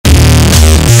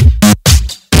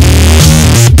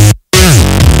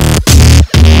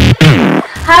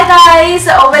Hi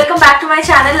guys, welcome back to my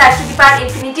channel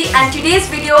Lifetothepowerinfinity, and today's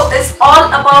video is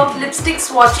all about lipstick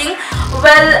swatching.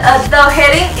 Well, the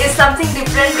heading is something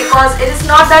different because it is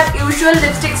not that usual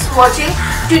lipstick swatching.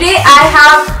 Today I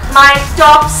have my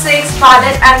top 6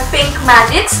 violet and pink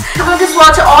magics. I'm going to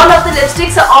swatch all of the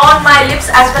lipsticks on my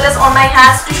lips as well as on my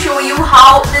hands to show you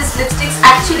how this lipsticks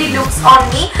actually looks on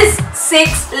me. These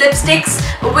 6 lipsticks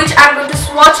which I'm going to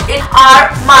swatch are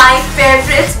my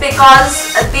favorites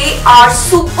because they are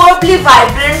superbly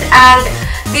vibrant and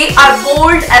they are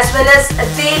bold as well as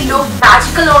they look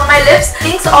magical on my lips.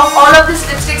 Links of all of these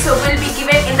lipsticks will be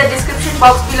given in the description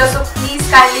box below, so please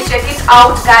kindly check it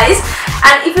out guys.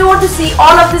 And if you want to see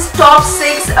all of these top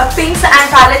 6 pinks and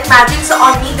violet magics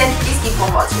on me, then please keep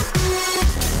on watching.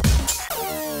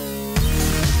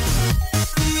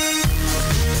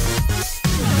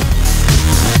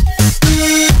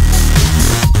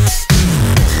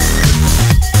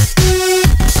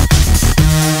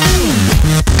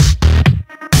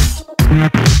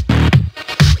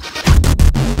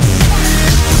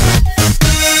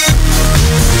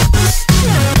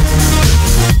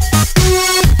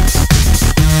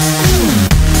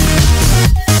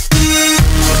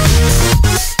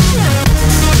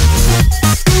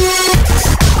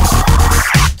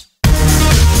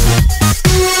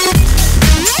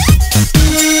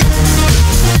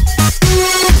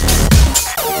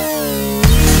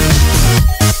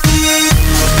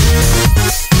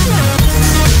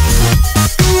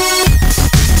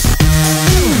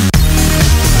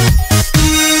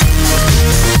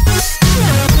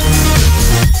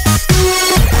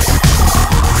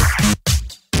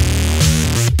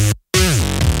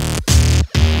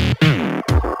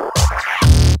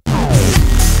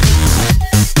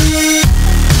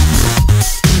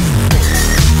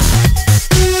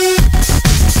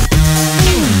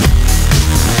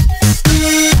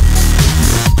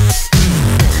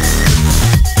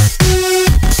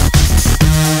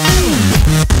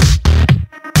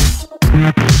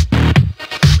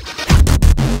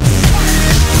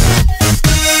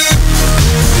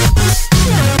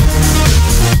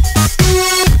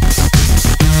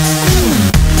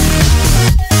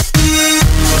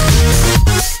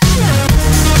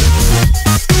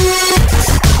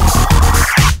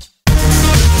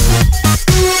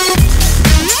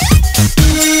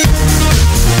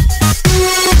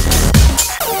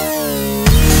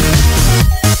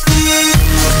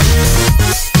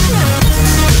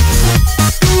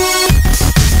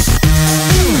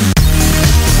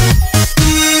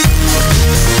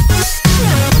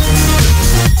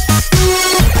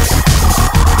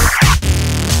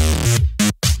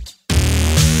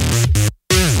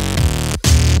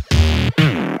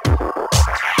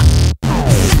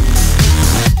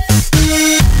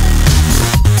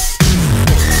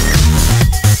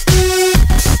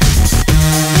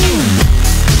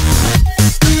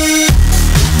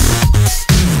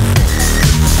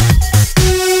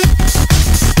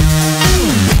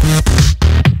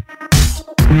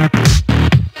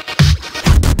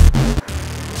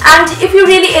 And if you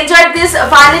really enjoyed this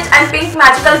violet and pink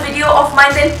magical video of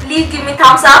mine, then please give me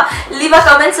thumbs up, leave a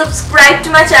comment, subscribe to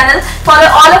my channel, follow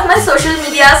all of my social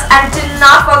medias, and do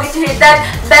not forget to hit that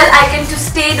bell icon to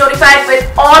stay notified with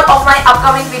all of my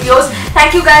upcoming videos.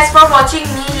 Thank you guys for watching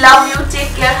me. Love you,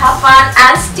 take care, have fun,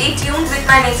 and stay tuned with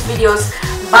my next videos.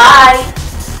 Bye.